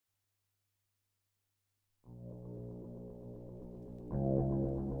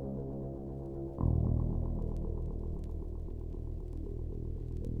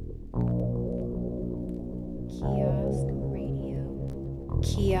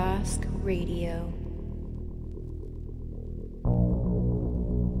Kiosk Radio.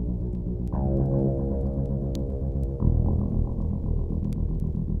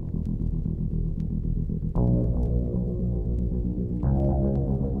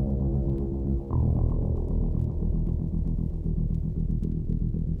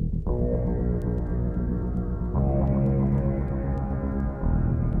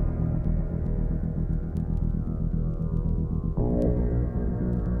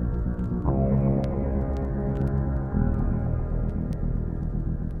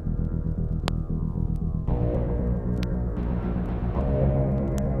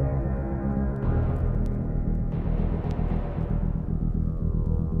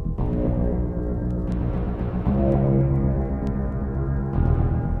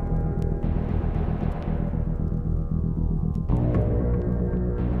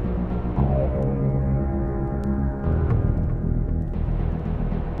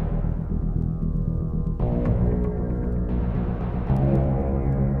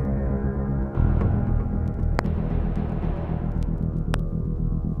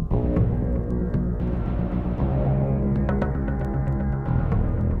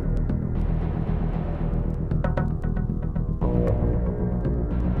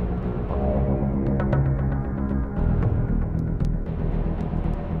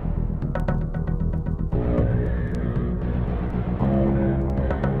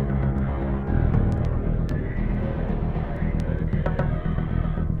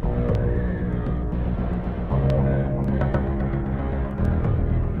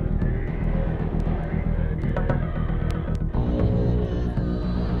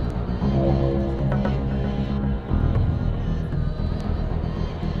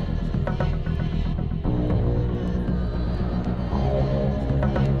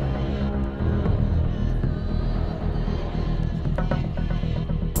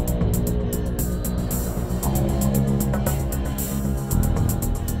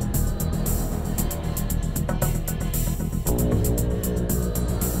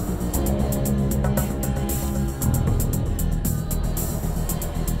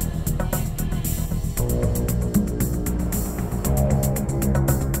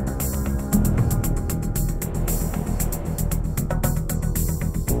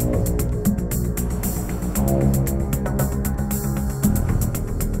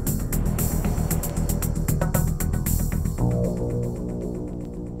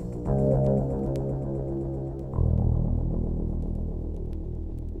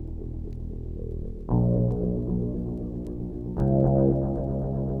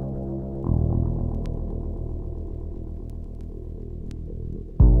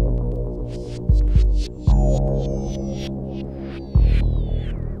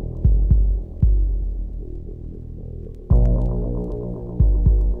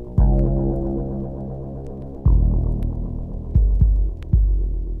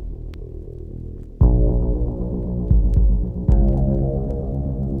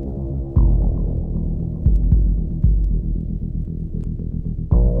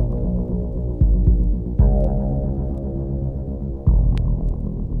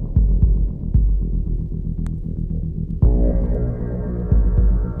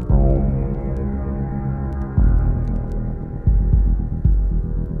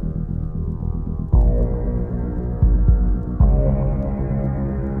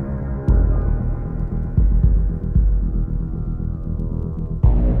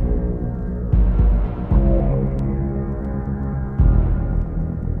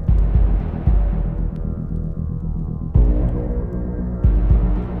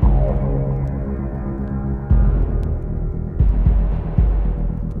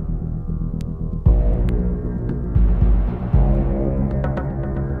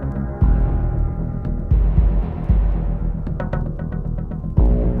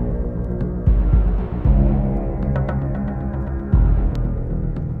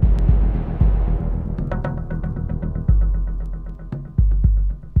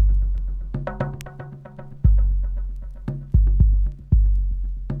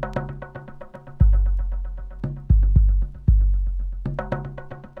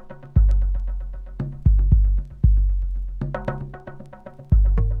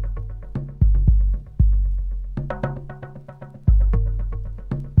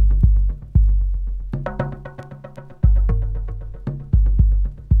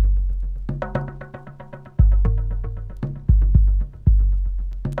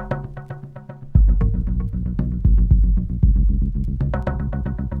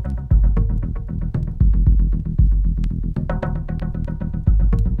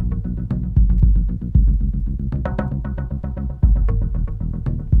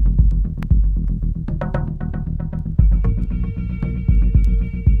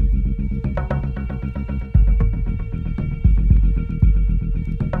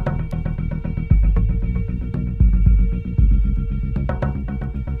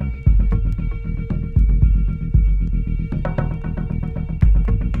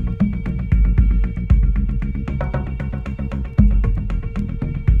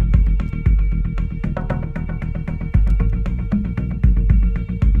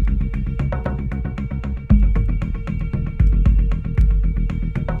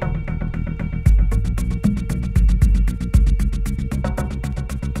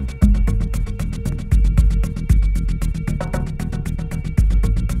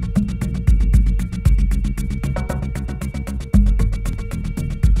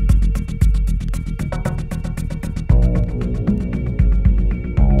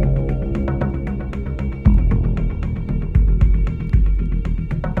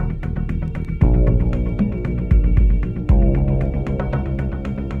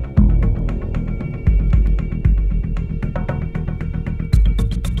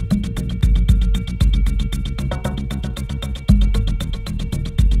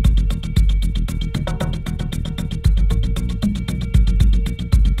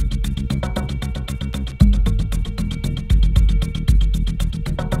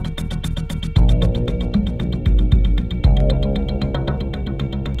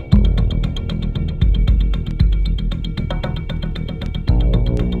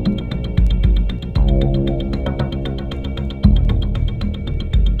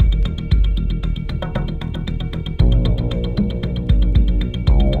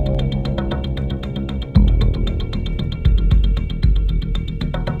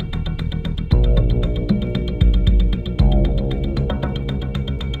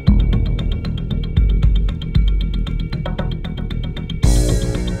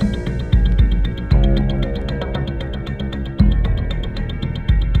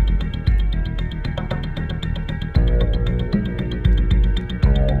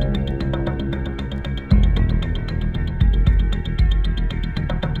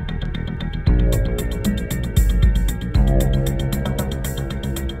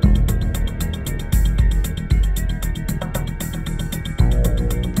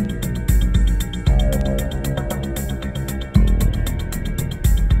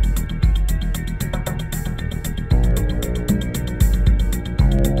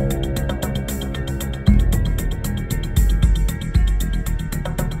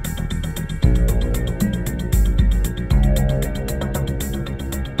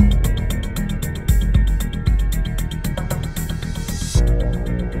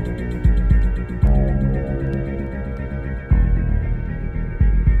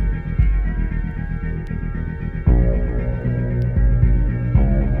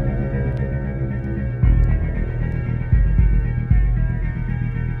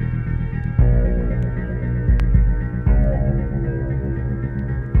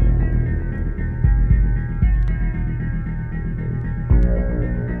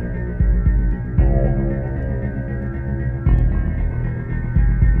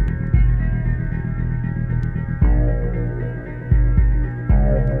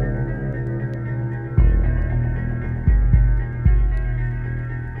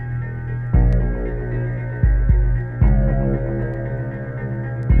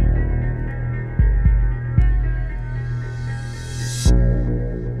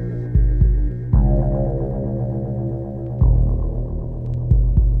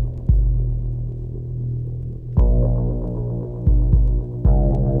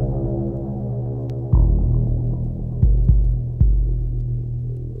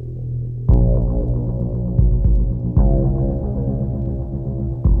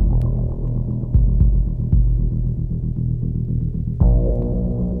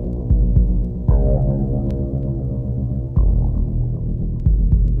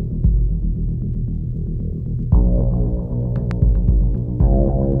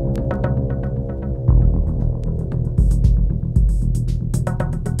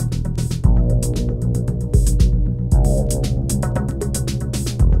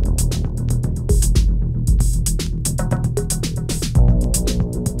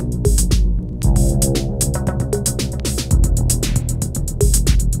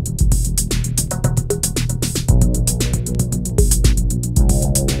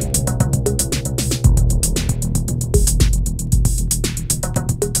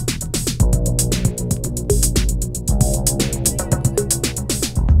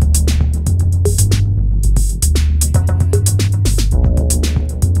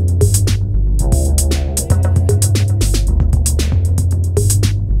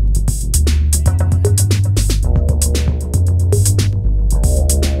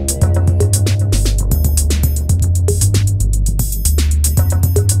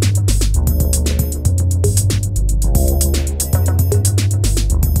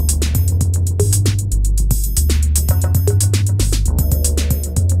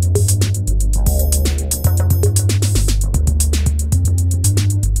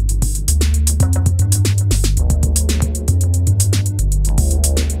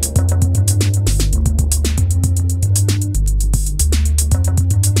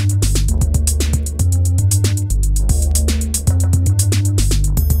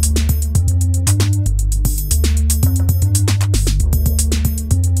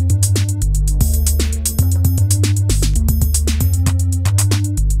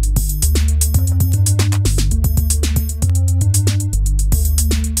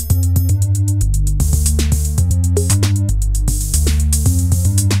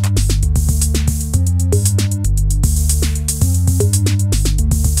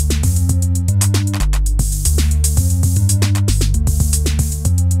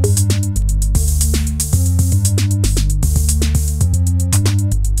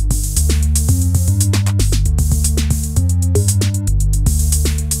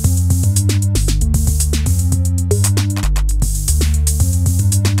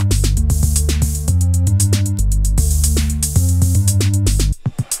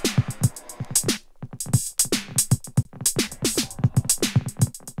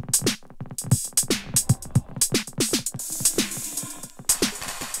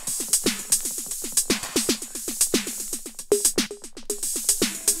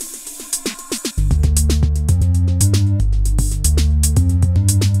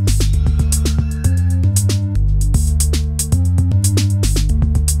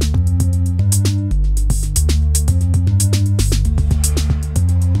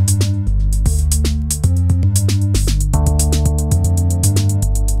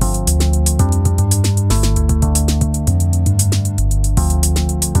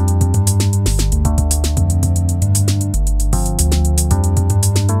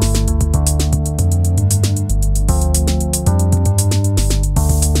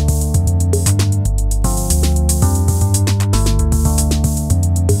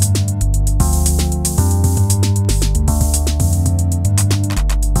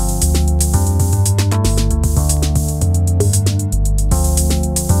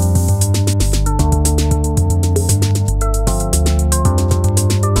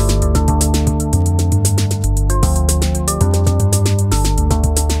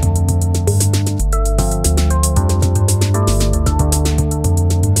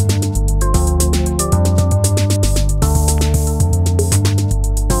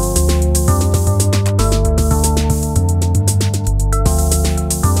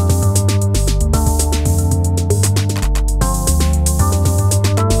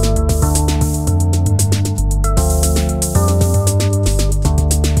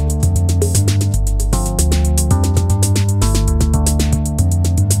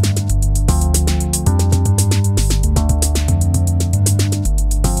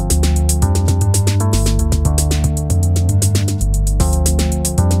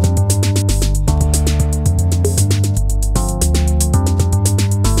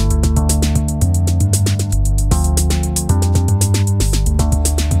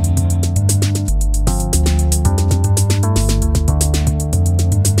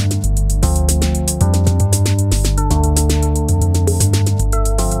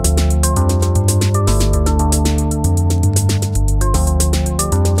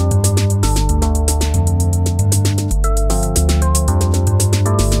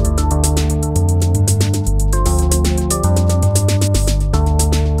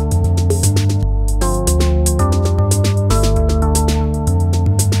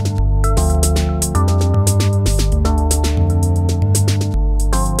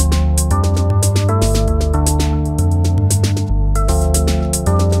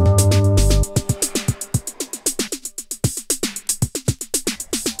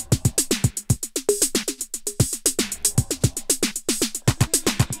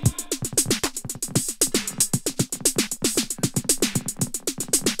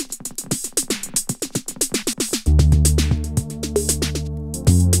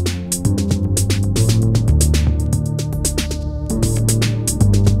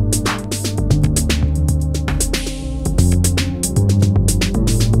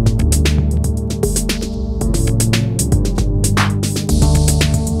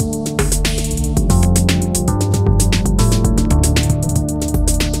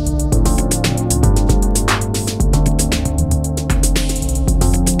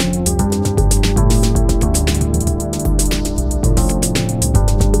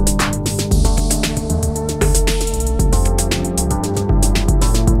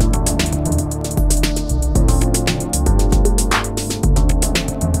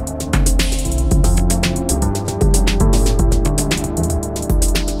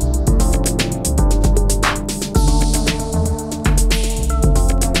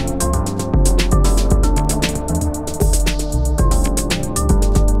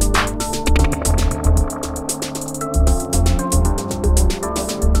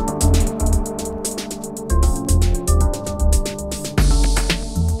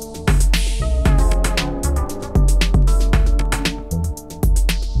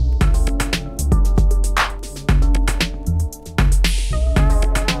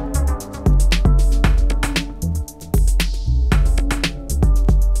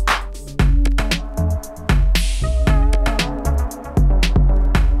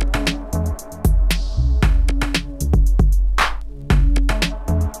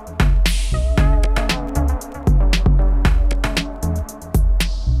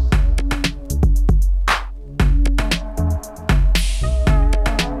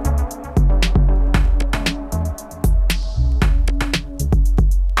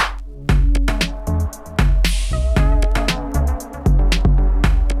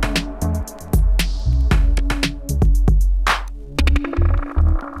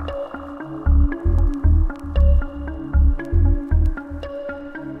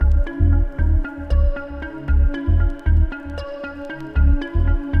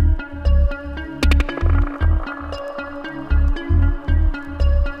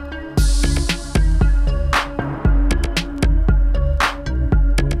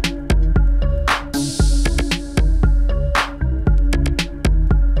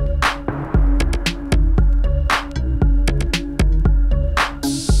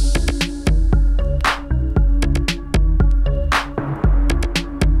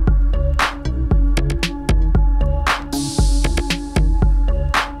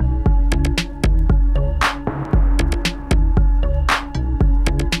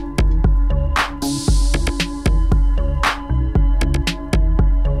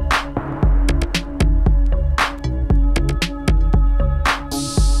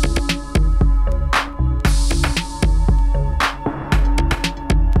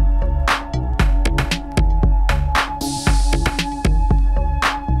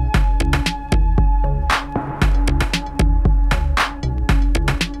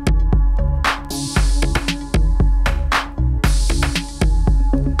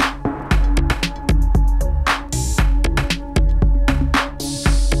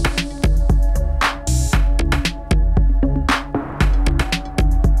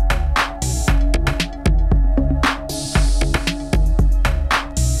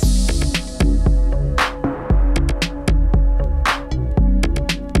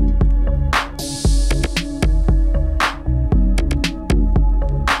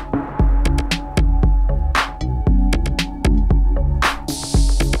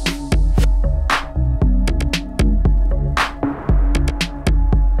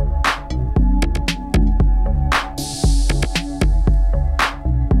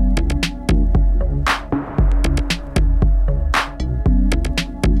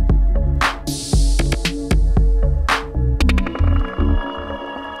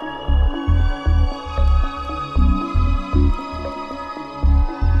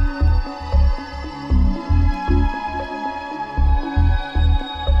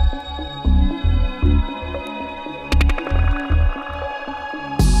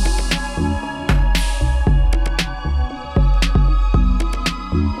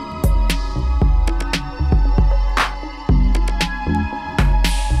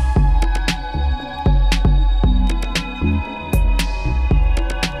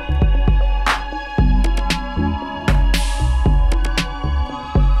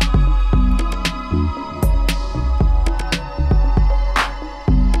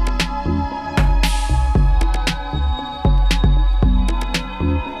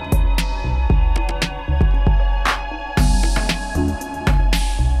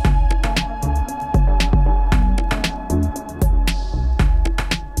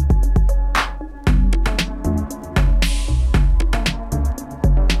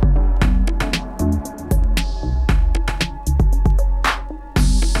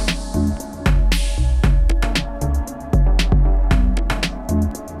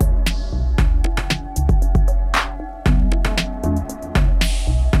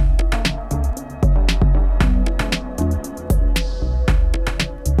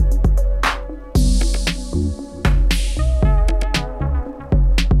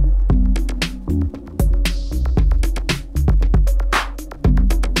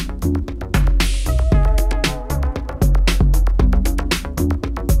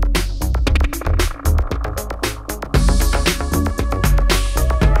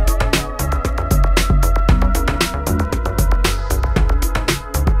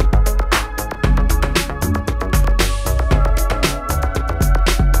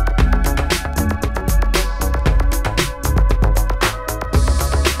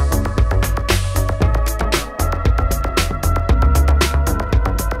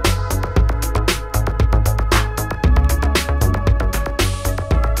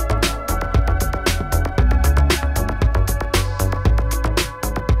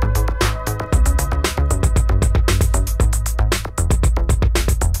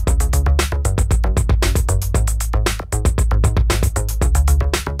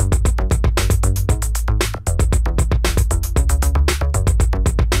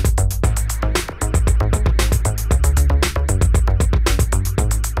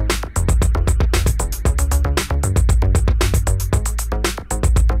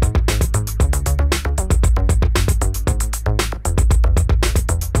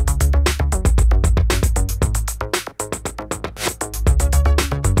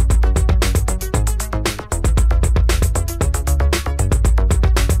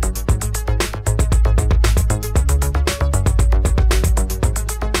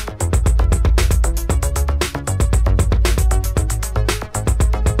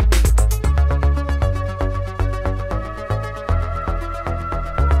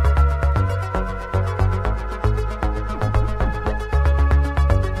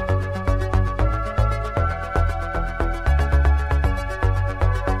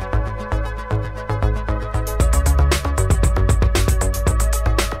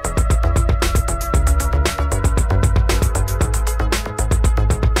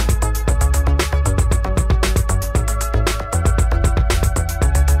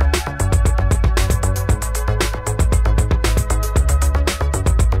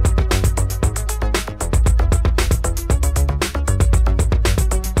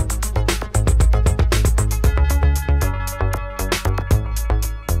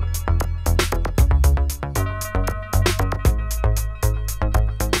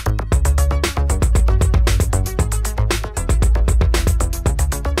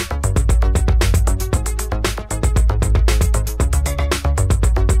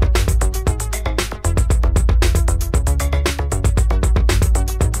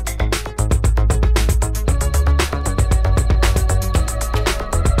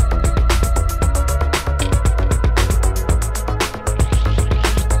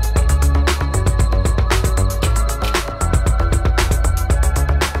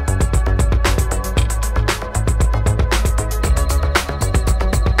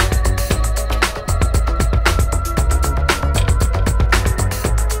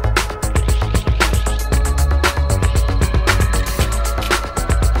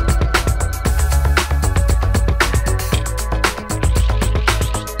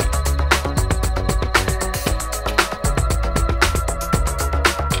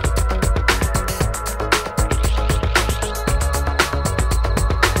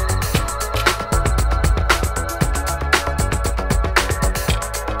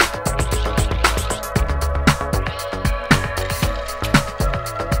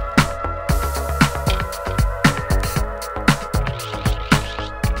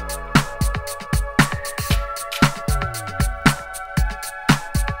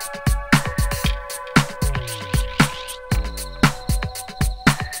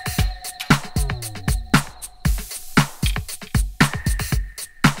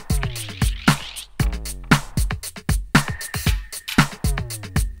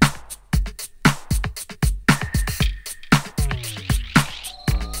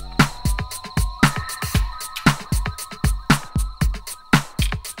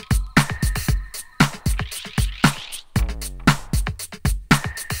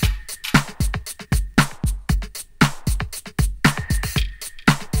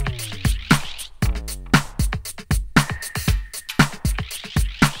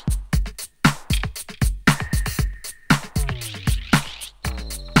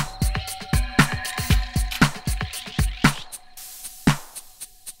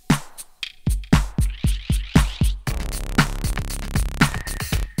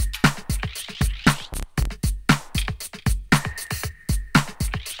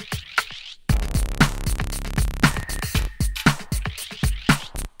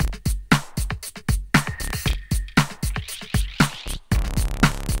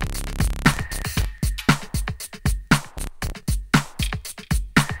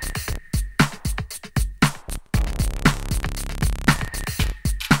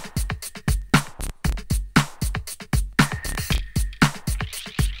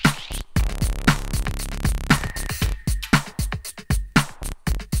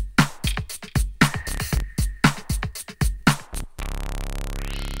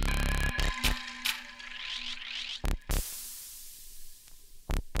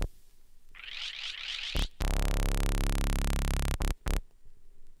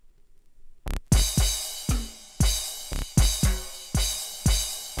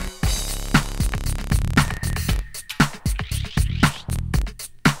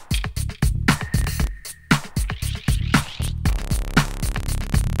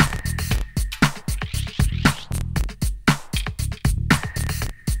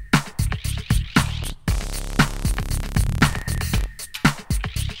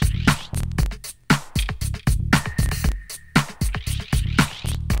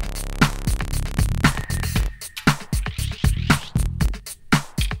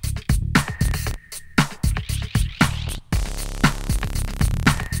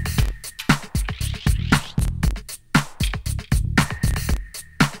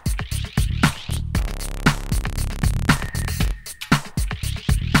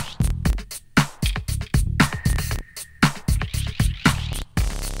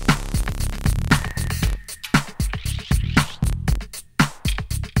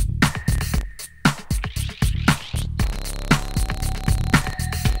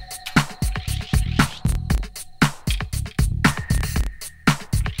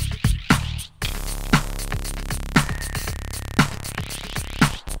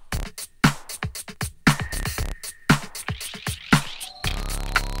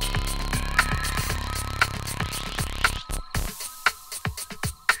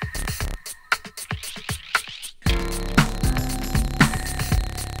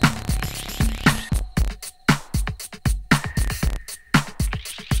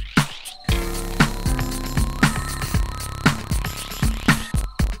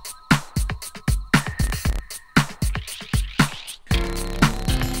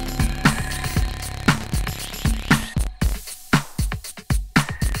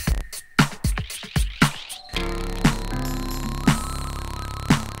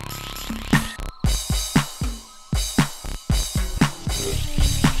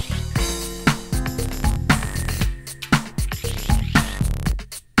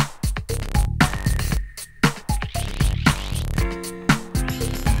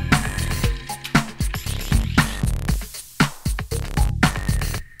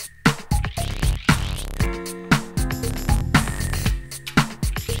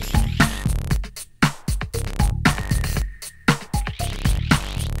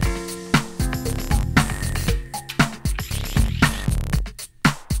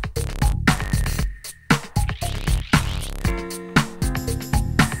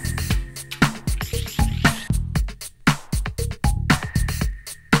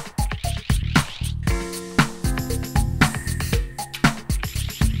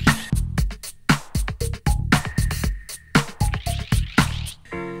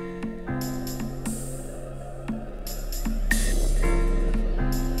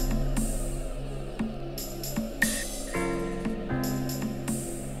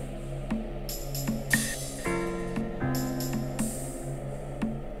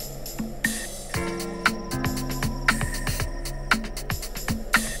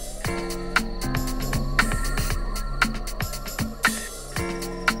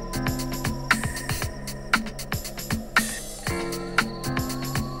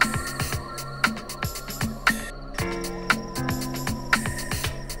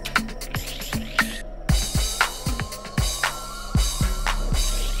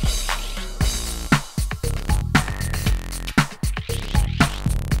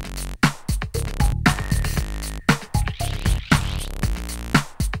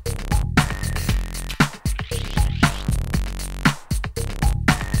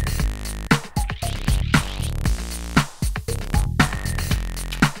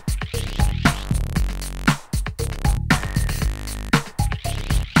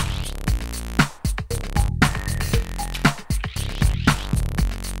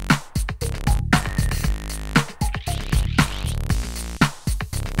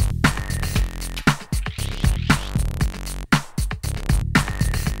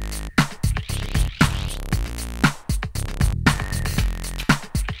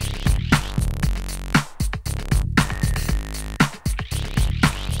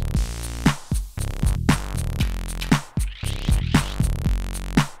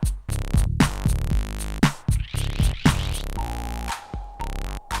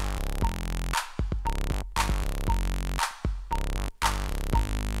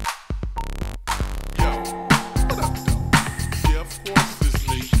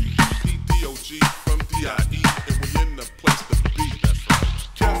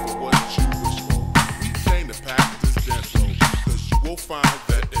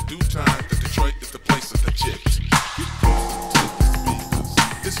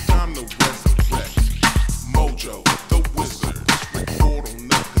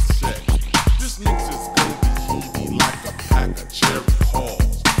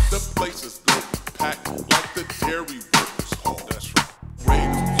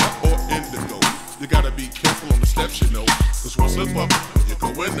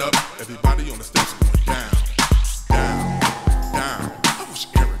 up, everybody on the stage going down, down, down. I wish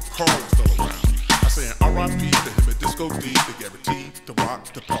Eric Carl was still around. I saying R.I.P. to him at Disco D, they guaranteed to rock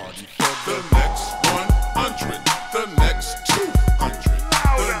the party for the next 100, the next 200,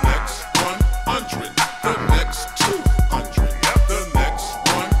 the next 100, the next 200, the next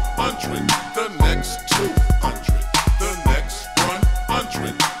 100, the next 200, the next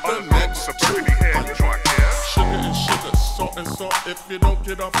 100, the next 200. Sugar and sugar, salt and salt. If you don't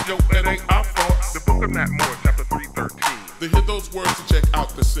get off, yo, it ain't our fault. The book of Nat Moore, chapter 313. They hear those words and check out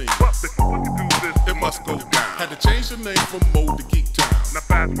the scene. But before we can do this, it must go down. Had to change the name from Mo to Geek Town. Now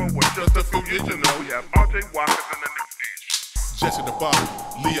fast forward just a few years, you know, we have R.J. Watkins in the new stage. Jesse the Bobby,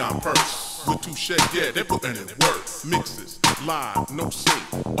 Leon Purse. With Touche, yeah, they putting in work. Mixes, live, no sync,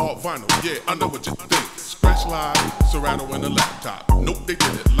 all vinyl, yeah, I know what you think. Scratch live, Serato and a laptop. Nope, they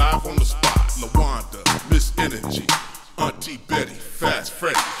did it live on the spot. LaWanda, Miss Energy, Auntie Betty, Fast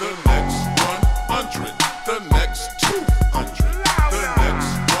Freddy. The next 100, the next 200, the next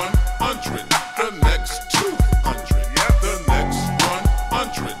 100, the next 200, the next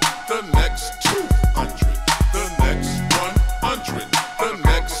 100, the next 200, the next 100, the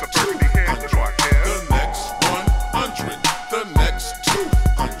next 200, the next 100, the next 200,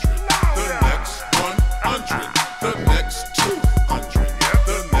 the next 100, the next 200,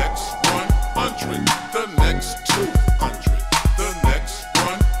 the next 100, the next 200, the next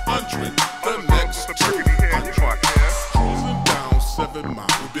 100, the next 200. Cruising down 7 Mile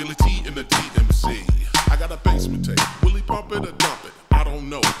with Billy T in the DMC. I got a basement tape. Will he pump it or dump it? I don't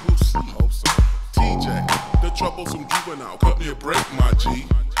know. We'll see. Hope so. TJ, the troublesome juvenile. Cut me a break, my G.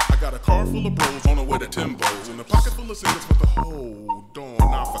 I got a car full of bros on the way to Timbo's and a pocket full of singles with the hold on.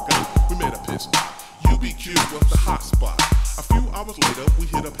 I forgot we made a pit stop. UBQ was the hot spot. A few hours later, we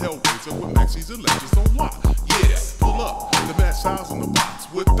hit up Hellraiser with Maxie's and Legends on lock. Yeah, pull up the Mad Size in the box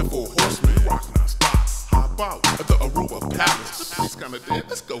with the 4 horsemen rockin' our stop. Hop out at the Aruba Palace. The place kinda dead.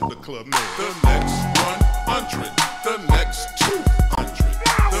 Let's go to the club now. The next 100, the next 200,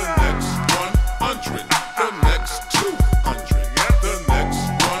 the next 100, the next 200, the next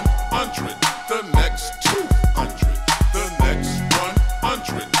 100, the next 200, the next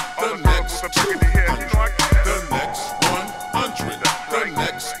 100, the next 200, the next 100, the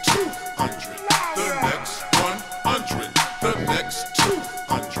next 200, the next 100, the next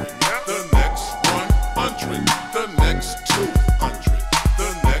 200, the next 100, the next 200, the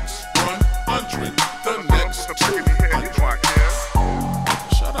next 100, the next 200.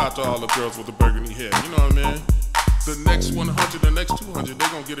 Shout out to all the girls with the burgundy hair, you know what I mean? The next 100, the next 200, they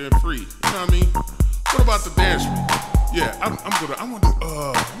gonna get in free, you know what I mean? What about the dance room? Yeah, I want to,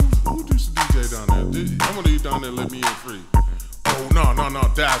 who used to DJ down there? I want to down there and let me in free. Oh, no,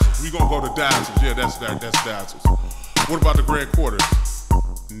 Dazzles. We gonna go to Dazzles. Yeah, that's Dazzles. What about the Grand Quarters?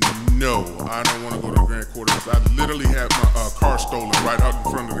 No, I don't want to go to the Grand Quarters. I literally had my car stolen right out in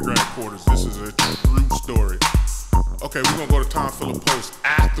front of the Grand Quarters. This is a true story. Okay, we're gonna go to Tom Phillip Post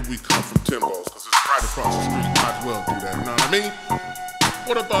after we come from Timbo's, because it's right across the street. Might as well do that, you know what I mean?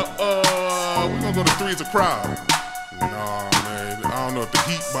 What about, we're gonna go to Three's a Crowd. Nah, man, I don't know if the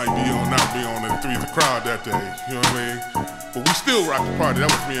heat might not be on the Three's a Crowd that day, you know what I mean? But we still rock the party.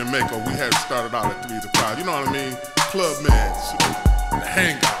 That was me and Mako. We had started out at Three's a Crowd, you know what I mean? Club Meds, the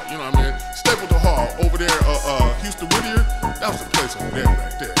hangout, you know what I mean? Stapleton Hall over there, Houston Whittier, that was the place over there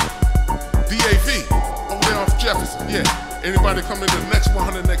right there. DAV, over there off Jefferson, yeah. Anybody come into the next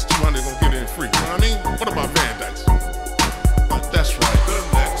 100, next 200 gonna get in free, you know what I mean? What about Van Dyke's? That's right. The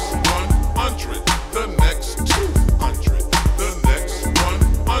next 100, the next 200, the next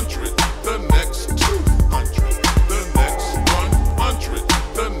 100, the next 200, the next 100,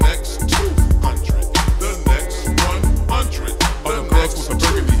 the next 200, the next 100. All the girls with the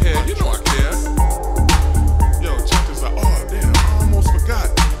burgundy hair, you know I care. Yo, check this out. Oh damn, I almost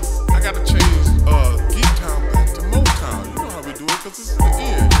forgot. I gotta change Geek Town back to Motown. You know how we do it, cause it's the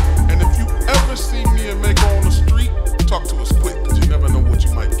end. And if you ever see me and Mako on the street, talk to us quick, cause you never know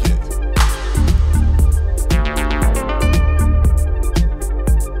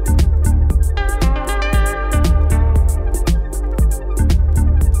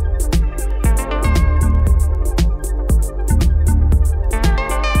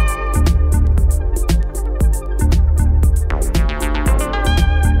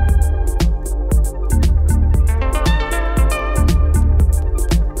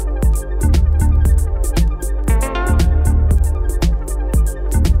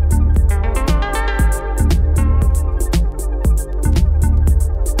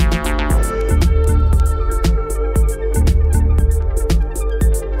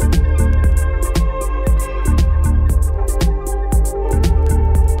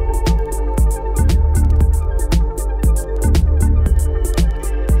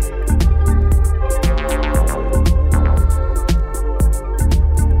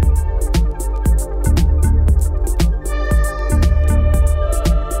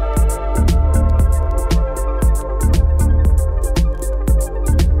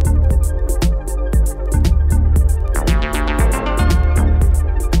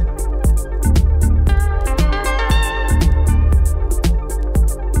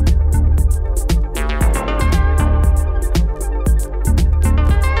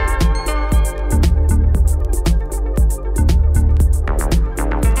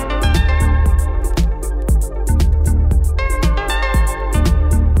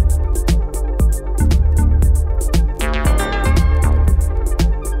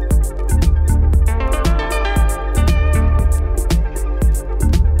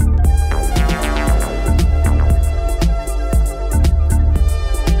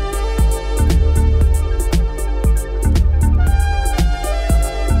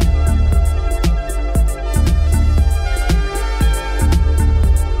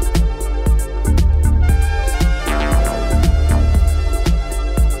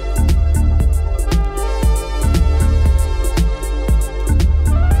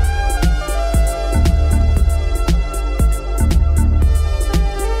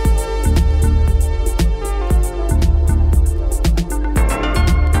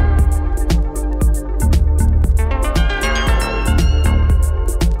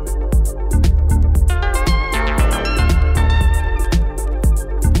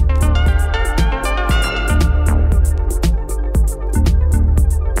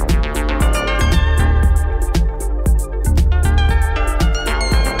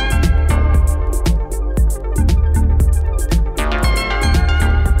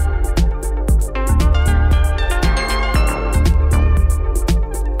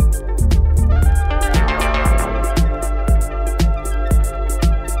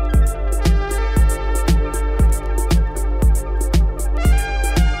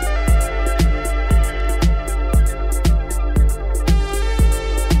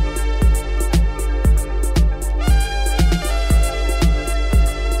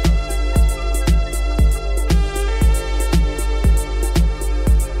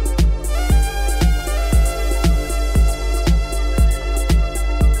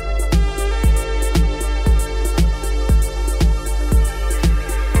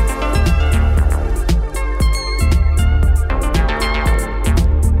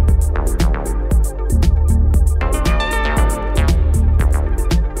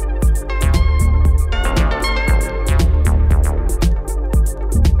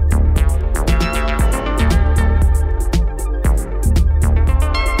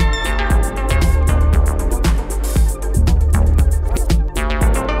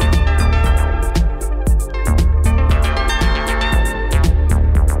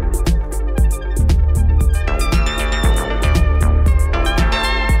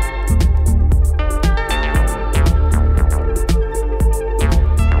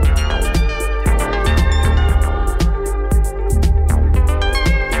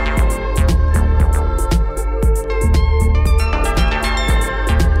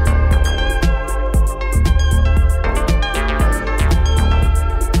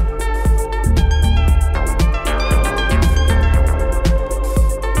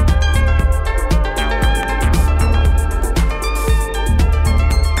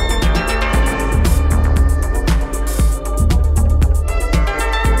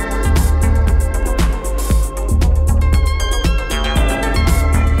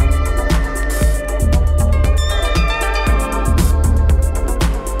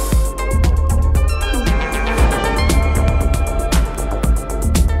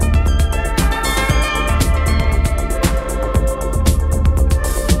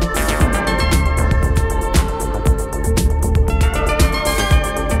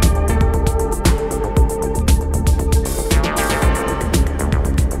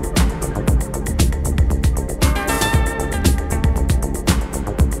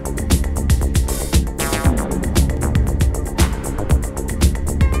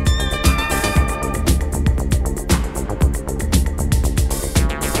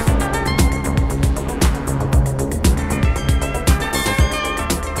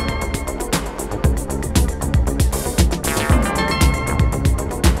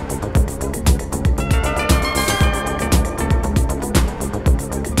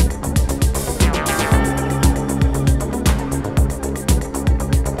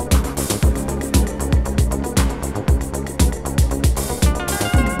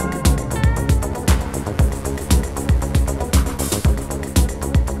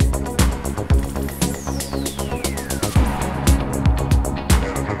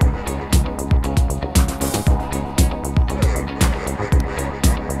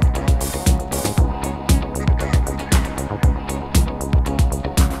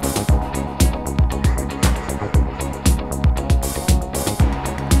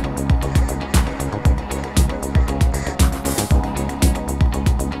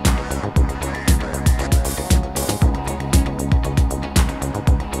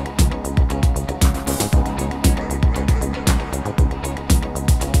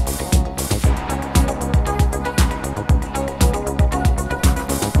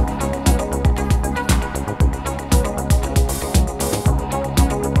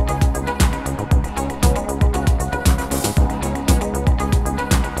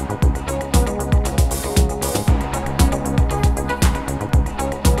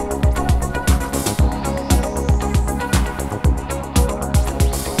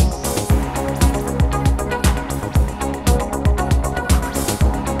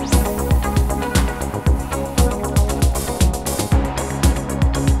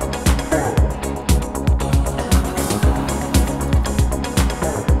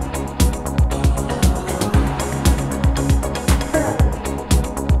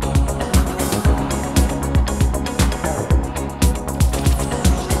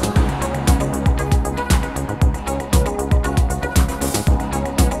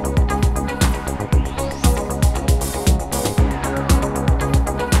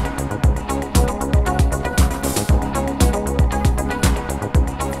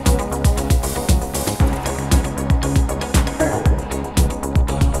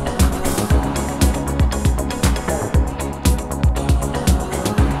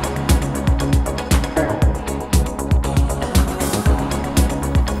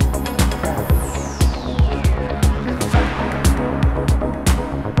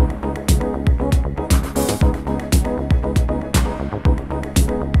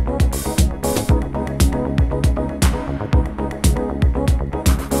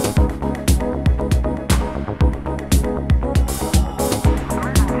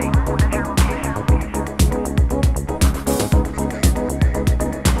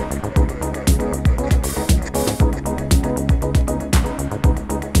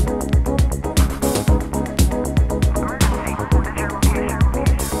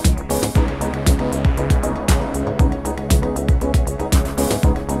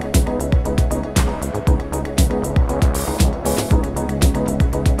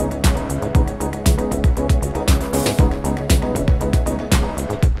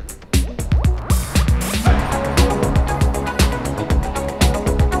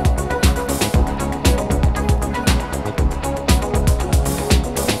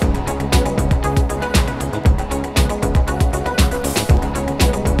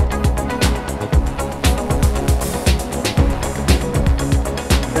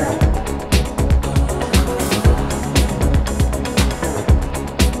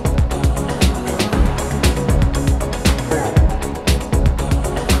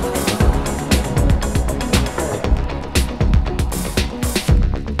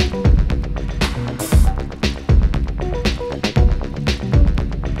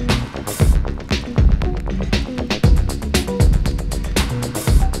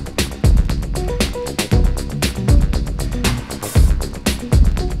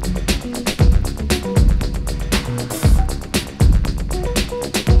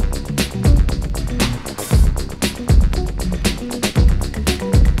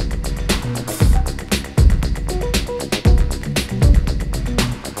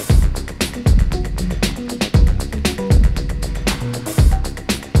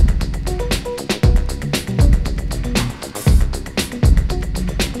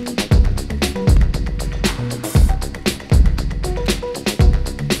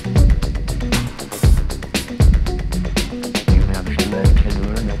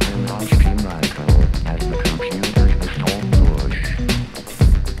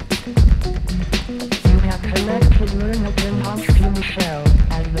Michelle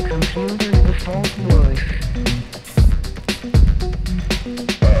as the computer's default voice.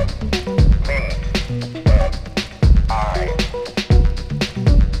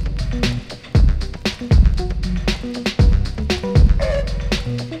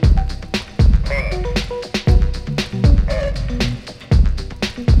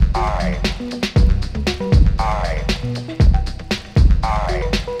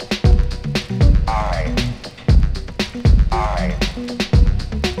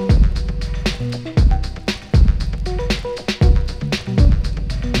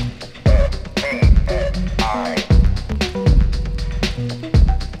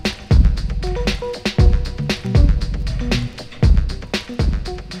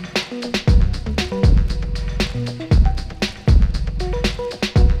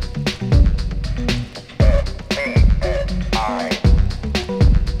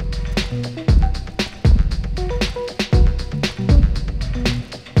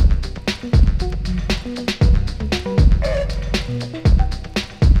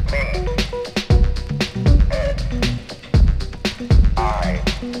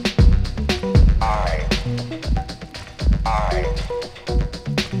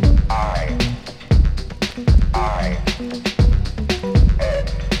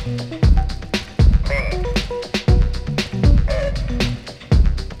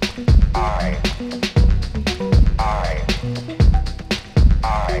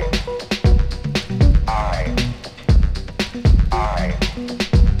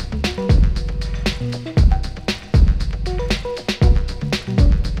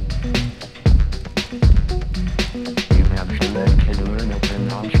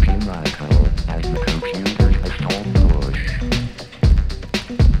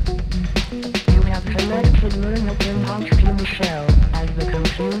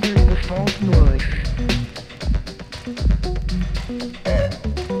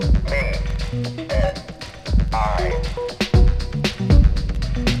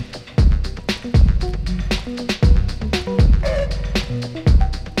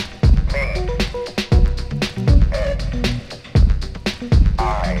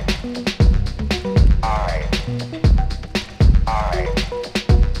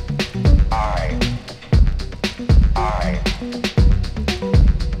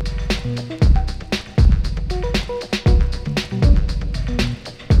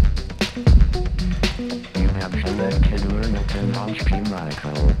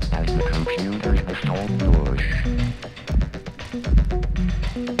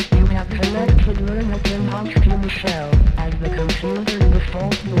 You have selected Michelle as the computer's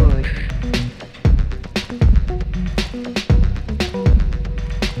default voice.